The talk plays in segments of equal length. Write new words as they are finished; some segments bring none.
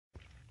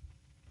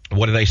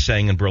What are they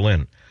saying in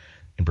Berlin?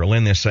 In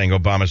Berlin, they're saying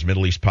Obama's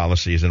Middle East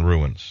policy is in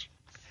ruins.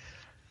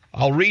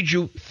 I'll read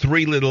you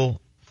three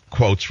little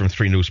quotes from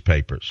three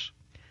newspapers.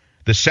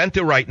 The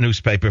center-right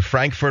newspaper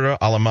Frankfurter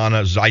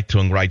Allgemeine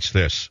Zeitung writes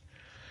this: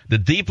 the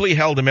deeply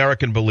held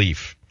American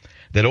belief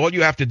that all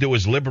you have to do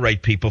is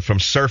liberate people from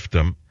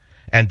serfdom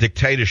and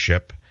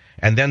dictatorship,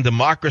 and then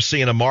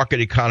democracy and a market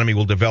economy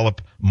will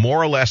develop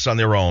more or less on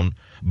their own,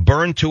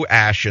 burned to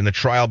ash in the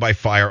trial by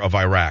fire of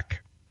Iraq.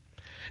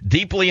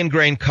 Deeply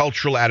ingrained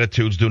cultural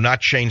attitudes do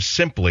not change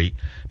simply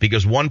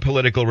because one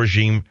political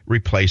regime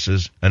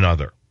replaces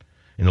another.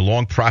 In the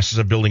long process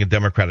of building a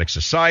democratic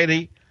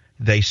society,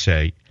 they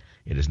say,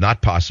 it is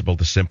not possible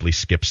to simply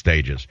skip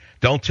stages.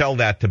 Don't tell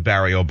that to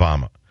Barry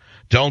Obama.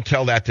 Don't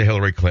tell that to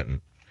Hillary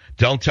Clinton.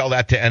 Don't tell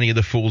that to any of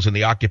the fools in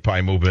the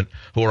Occupy movement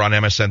who are on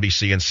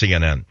MSNBC and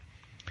CNN.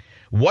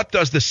 What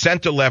does the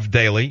center-left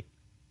daily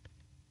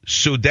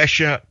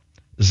Süddeutsche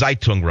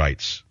Zeitung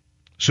writes?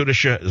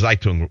 Süddeutsche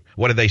Zeitung.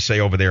 What do they say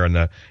over there in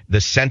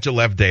the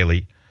center-left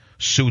daily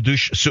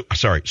Süddeutsche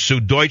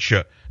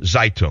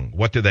Zeitung?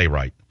 What do they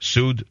write?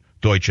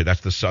 Süddeutsche, that's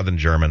the southern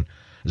German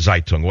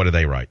Zeitung. What do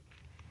they write?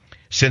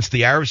 Since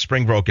the Arab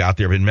Spring broke out,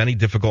 there have been many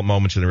difficult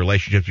moments in the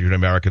relationship between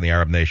America and the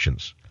Arab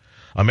nations.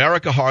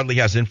 America hardly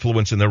has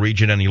influence in the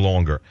region any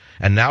longer,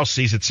 and now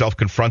sees itself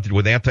confronted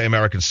with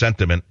anti-American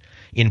sentiment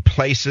in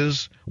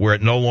places where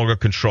it no longer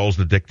controls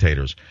the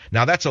dictators.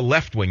 Now, that's a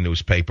left-wing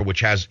newspaper which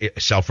has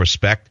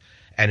self-respect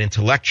and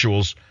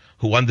intellectuals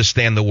who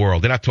understand the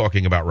world. They're not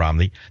talking about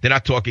Romney. They're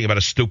not talking about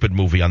a stupid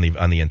movie on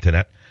the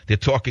internet. They're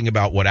talking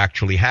about what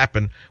actually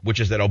happened, which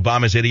is that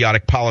Obama's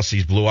idiotic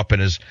policies blew up in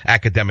his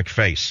academic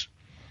face.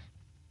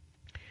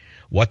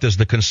 What does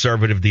the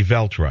conservative Die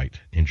Welt write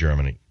in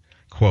Germany?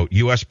 Quote,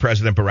 U.S.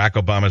 President Barack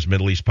Obama's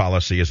Middle East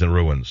policy is in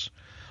ruins.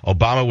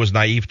 Obama was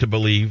naive to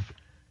believe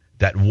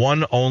that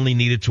one only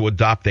needed to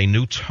adopt a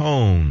new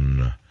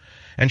tone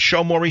and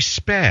show more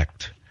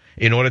respect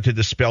in order to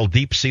dispel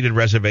deep-seated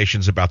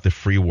reservations about the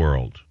free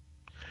world.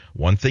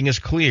 One thing is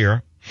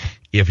clear.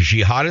 If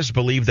jihadists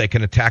believe they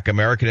can attack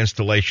American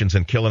installations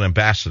and kill an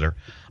ambassador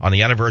on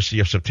the anniversary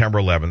of September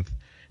 11th,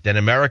 then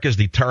America's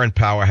deterrent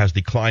power has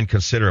declined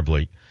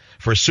considerably.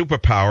 For a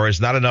superpower is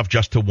not enough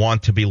just to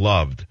want to be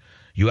loved.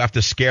 You have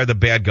to scare the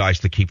bad guys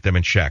to keep them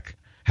in check.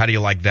 How do you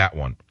like that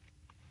one?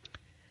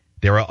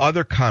 There are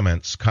other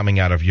comments coming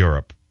out of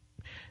Europe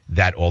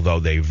that, although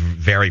they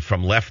vary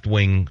from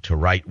left-wing to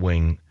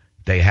right-wing,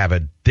 they have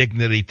a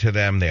dignity to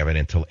them, they have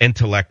an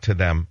intellect to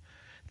them.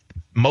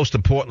 Most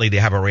importantly, they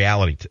have a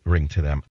reality ring to them.